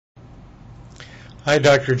Hi,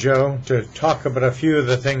 Dr. Joe, to talk about a few of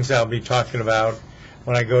the things I'll be talking about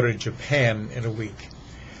when I go to Japan in a week.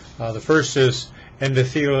 The first is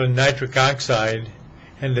endothelium and nitric oxide,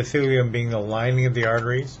 endothelium being the lining of the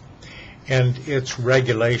arteries, and its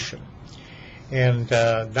regulation. And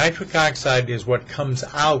nitric oxide is what comes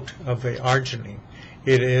out of the arginine.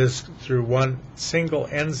 It is through one single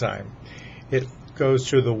enzyme. It goes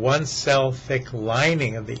through the one cell thick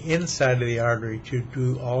lining of the inside of the artery to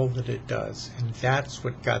do all that it does. And that's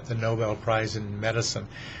what got the Nobel Prize in Medicine,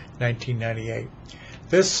 1998.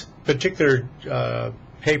 This particular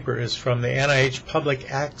paper is from the NIH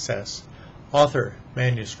Public Access author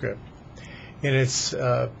manuscript. In its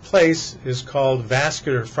place is called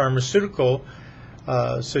Vascular Pharmaceutical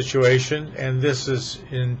Situation, and this is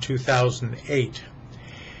in 2008.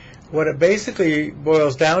 What it basically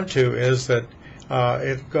boils down to is that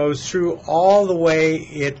it goes through all the way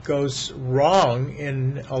it goes wrong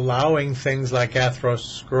in allowing things like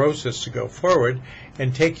atherosclerosis to go forward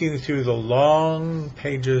and taking you through the long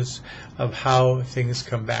pages of how things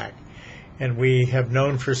come back. And we have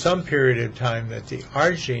known for some period of time that the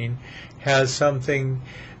arginine has something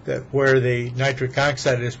that where the nitric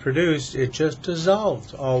oxide is produced, it just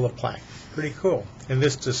dissolves all the plaque. Pretty cool. And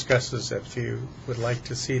this discusses it if you would like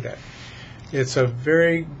to see that. It's a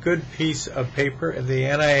very good piece of paper, and the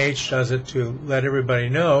NIH does it to let everybody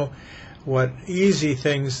know what easy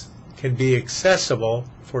things can be accessible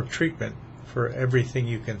for treatment for everything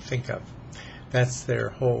you can think of. That's their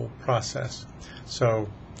whole process. So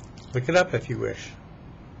look it up if you wish.